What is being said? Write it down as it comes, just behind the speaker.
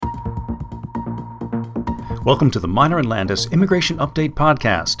Welcome to the Minor and Landis Immigration Update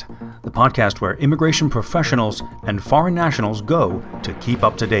Podcast, the podcast where immigration professionals and foreign nationals go to keep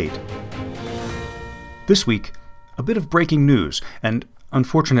up to date. This week, a bit of breaking news, and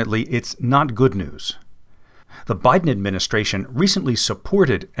unfortunately, it's not good news. The Biden administration recently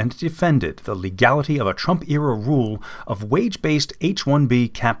supported and defended the legality of a Trump-era rule of wage-based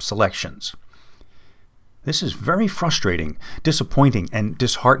H-1B cap selections. This is very frustrating, disappointing, and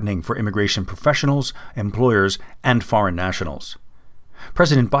disheartening for immigration professionals, employers, and foreign nationals.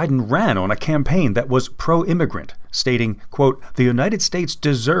 President Biden ran on a campaign that was pro-immigrant, stating, quote, "The United States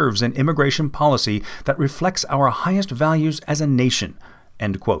deserves an immigration policy that reflects our highest values as a nation,"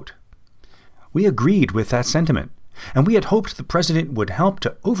 end quote. We agreed with that sentiment, and we had hoped the president would help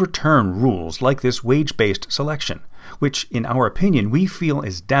to overturn rules like this wage-based selection, which, in our opinion, we feel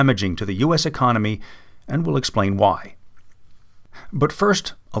is damaging to the U.S. economy, and we'll explain why. But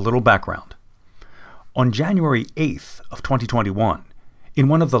first, a little background. On January 8th of 2021, in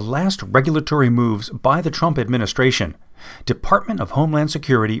one of the last regulatory moves by the Trump administration, Department of Homeland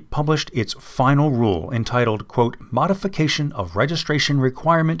Security published its final rule entitled, quote, "Modification of Registration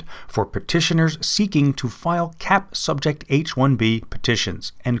Requirement for Petitioners Seeking to File Cap-Subject H-1B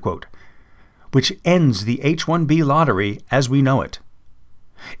Petitions," end quote, which ends the H-1B lottery as we know it.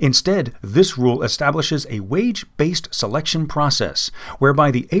 Instead, this rule establishes a wage-based selection process whereby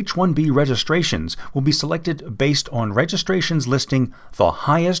the H-1B registrations will be selected based on registrations listing the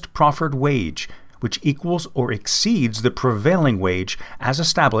highest proffered wage, which equals or exceeds the prevailing wage as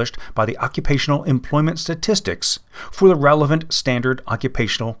established by the Occupational Employment Statistics for the relevant standard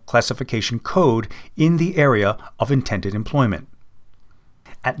occupational classification code in the area of intended employment.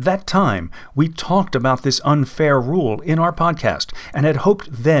 At that time, we talked about this unfair rule in our podcast and had hoped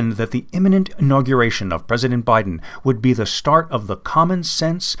then that the imminent inauguration of President Biden would be the start of the common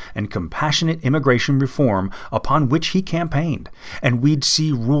sense and compassionate immigration reform upon which he campaigned, and we'd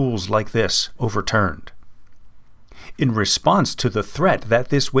see rules like this overturned. In response to the threat that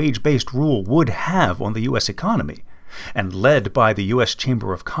this wage-based rule would have on the U.S. economy, and led by the U.S.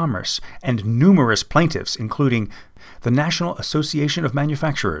 Chamber of Commerce and numerous plaintiffs, including the National Association of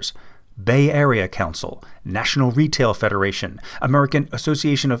Manufacturers, Bay Area Council, National Retail Federation, American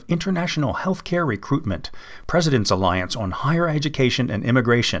Association of International Healthcare Recruitment, President's Alliance on Higher Education and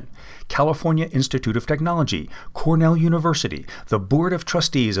Immigration, California Institute of Technology, Cornell University, the Board of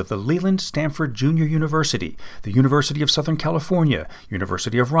Trustees of the Leland Stanford Junior University, the University of Southern California,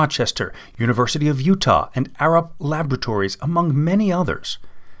 University of Rochester, University of Utah, and Arup Laboratories, among many others.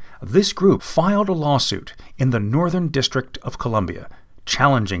 This group filed a lawsuit in the Northern District of Columbia,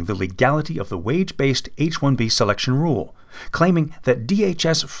 challenging the legality of the wage-based H-1B selection rule, claiming that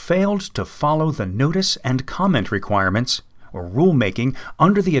DHS failed to follow the notice and comment requirements, or rulemaking,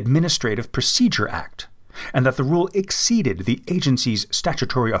 under the Administrative Procedure Act, and that the rule exceeded the agency's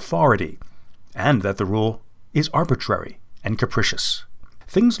statutory authority, and that the rule is arbitrary and capricious.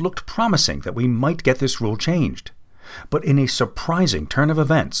 Things looked promising that we might get this rule changed. But in a surprising turn of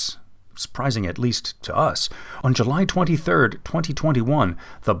events, surprising at least to us, on July 23, 2021,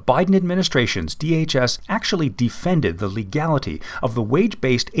 the Biden administration's DHS actually defended the legality of the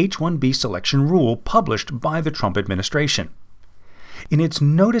wage-based H-1B selection rule published by the Trump administration. In its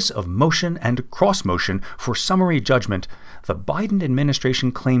notice of motion and cross-motion for summary judgment, the Biden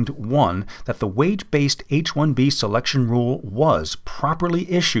administration claimed, 1, that the wage-based H-1B selection rule was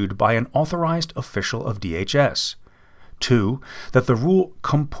properly issued by an authorized official of DHS, 2, that the rule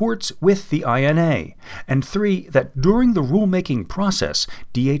comports with the INA, and 3, that during the rulemaking process,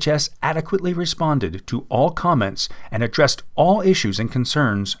 DHS adequately responded to all comments and addressed all issues and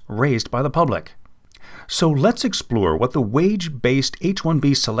concerns raised by the public. So let's explore what the wage-based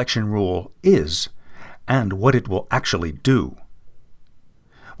H-1B selection rule is and what it will actually do.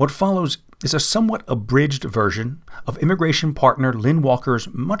 What follows is a somewhat abridged version of immigration partner Lynn Walker's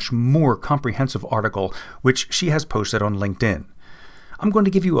much more comprehensive article, which she has posted on LinkedIn. I'm going to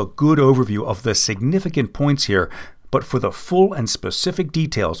give you a good overview of the significant points here, but for the full and specific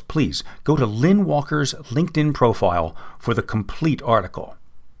details, please go to Lynn Walker's LinkedIn profile for the complete article.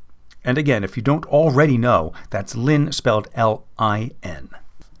 And again, if you don't already know, that's Lynn spelled L-I-N.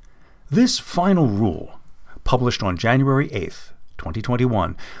 This final rule, published on January 8th,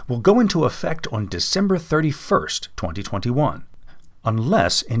 2021, will go into effect on December 31st, 2021,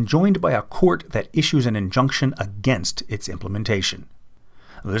 unless enjoined by a court that issues an injunction against its implementation.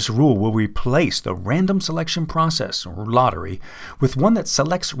 This rule will replace the random selection process, or lottery, with one that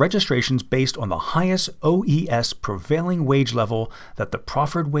selects registrations based on the highest OES prevailing wage level that the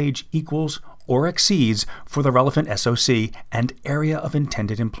proffered wage equals or exceeds for the relevant SOC and area of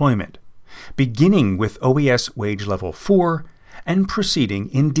intended employment, beginning with OES wage level 4 and proceeding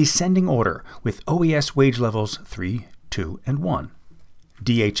in descending order with OES wage levels 3, 2, and 1.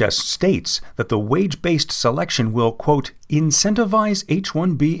 DHS states that the wage-based selection will, quote, incentivize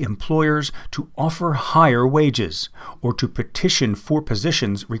H-1B employers to offer higher wages or to petition for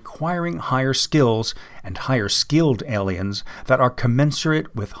positions requiring higher skills and higher skilled aliens that are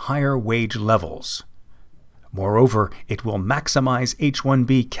commensurate with higher wage levels. Moreover, it will maximize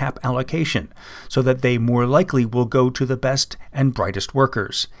H-1B cap allocation so that they more likely will go to the best and brightest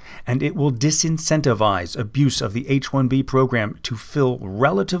workers, and it will disincentivize abuse of the H-1B program to fill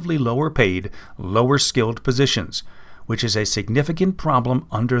relatively lower paid, lower skilled positions, which is a significant problem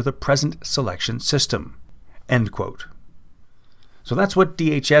under the present selection system. End quote. So that's what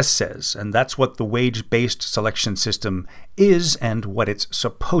DHS says, and that's what the wage-based selection system is and what it's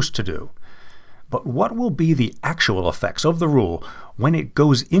supposed to do. But what will be the actual effects of the rule when it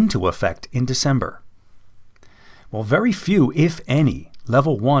goes into effect in December? Well, very few, if any,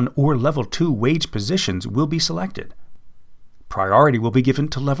 Level 1 or Level 2 wage positions will be selected. Priority will be given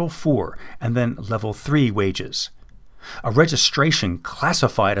to Level 4 and then Level 3 wages. A registration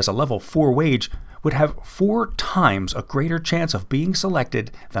classified as a Level 4 wage would have 4 times a greater chance of being selected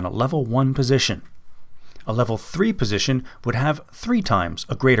than a Level 1 position. A Level 3 position would have 3 times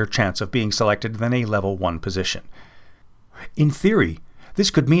a greater chance of being selected than a Level 1 position. In theory, this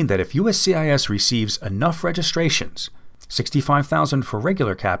could mean that if USCIS receives enough registrations, 65,000 for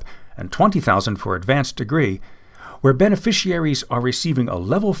regular cap and 20,000 for advanced degree, where beneficiaries are receiving a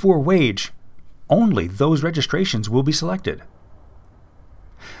Level 4 wage, only those registrations will be selected.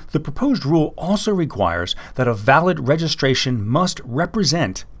 The proposed rule also requires that a valid registration must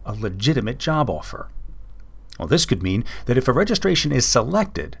represent a legitimate job offer. Well, this could mean that if a registration is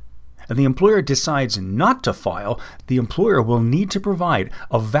selected and the employer decides not to file, the employer will need to provide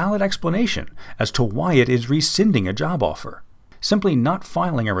a valid explanation as to why it is rescinding a job offer. Simply not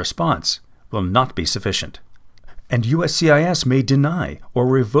filing a response will not be sufficient. And USCIS may deny or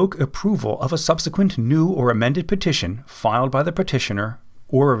revoke approval of a subsequent new or amended petition filed by the petitioner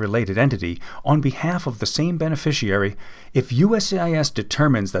or a related entity on behalf of the same beneficiary if USCIS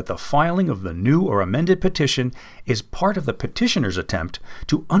determines that the filing of the new or amended petition is part of the petitioner's attempt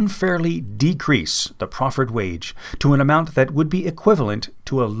to unfairly decrease the proffered wage to an amount that would be equivalent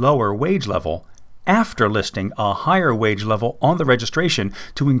to a lower wage level after listing a higher wage level on the registration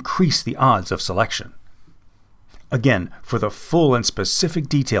to increase the odds of selection. Again, for the full and specific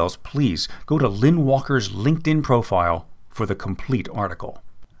details, please go to Lynn Walker's LinkedIn profile for the complete article.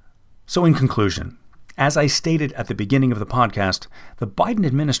 So in conclusion, as I stated at the beginning of the podcast, the Biden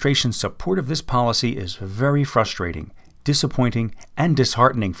administration's support of this policy is very frustrating, disappointing, and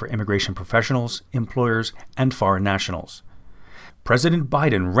disheartening for immigration professionals, employers, and foreign nationals. President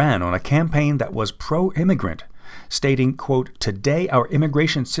Biden ran on a campaign that was pro-immigrant, stating, quote, "Today our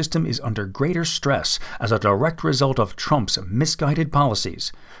immigration system is under greater stress as a direct result of Trump's misguided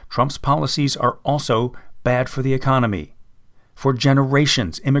policies. Trump's policies are also bad for the economy. For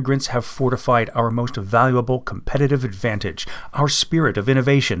generations, immigrants have fortified our most valuable competitive advantage, our spirit of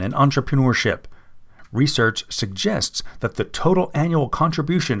innovation and entrepreneurship. Research suggests that the total annual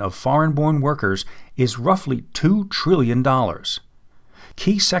contribution of foreign-born workers is roughly $2 trillion.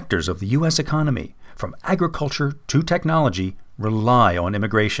 Key sectors of the U.S. economy, from agriculture to technology, rely on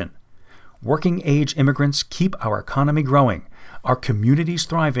immigration. Working-age immigrants keep our economy growing, our communities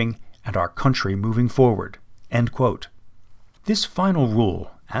thriving, and our country moving forward." End quote. This final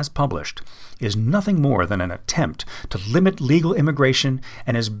rule, as published, is nothing more than an attempt to limit legal immigration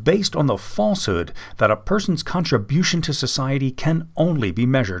and is based on the falsehood that a person's contribution to society can only be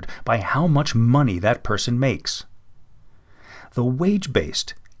measured by how much money that person makes. The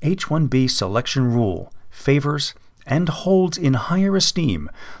wage-based H-1B selection rule favors and holds in higher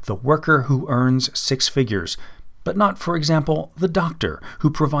esteem the worker who earns 6 figures, but not, for example, the doctor who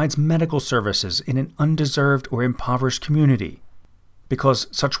provides medical services in an undeserved or impoverished community, because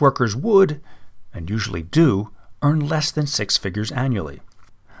such workers would, and usually do, earn less than 6 figures annually.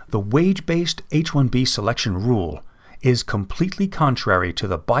 The wage-based H-1B selection rule is completely contrary to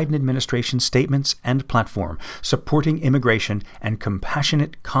the Biden administration's statements and platform supporting immigration and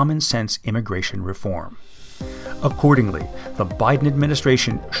compassionate, common-sense immigration reform. Accordingly, the Biden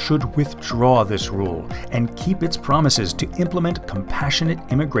administration should withdraw this rule and keep its promises to implement compassionate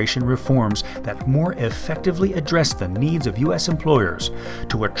immigration reforms that more effectively address the needs of U.S. employers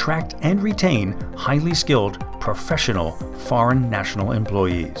to attract and retain highly skilled, professional foreign national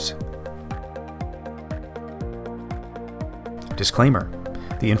employees. Disclaimer: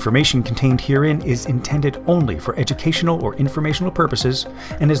 The information contained herein is intended only for educational or informational purposes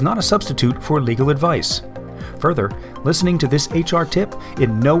and is not a substitute for legal advice. Further, listening to this HR tip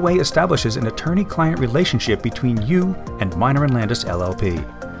in no way establishes an attorney-client relationship between you and Miner & Landis LLP.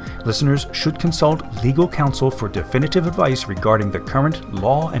 Listeners should consult legal counsel for definitive advice regarding the current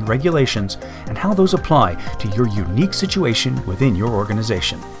law and regulations and how those apply to your unique situation within your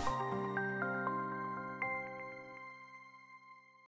organization.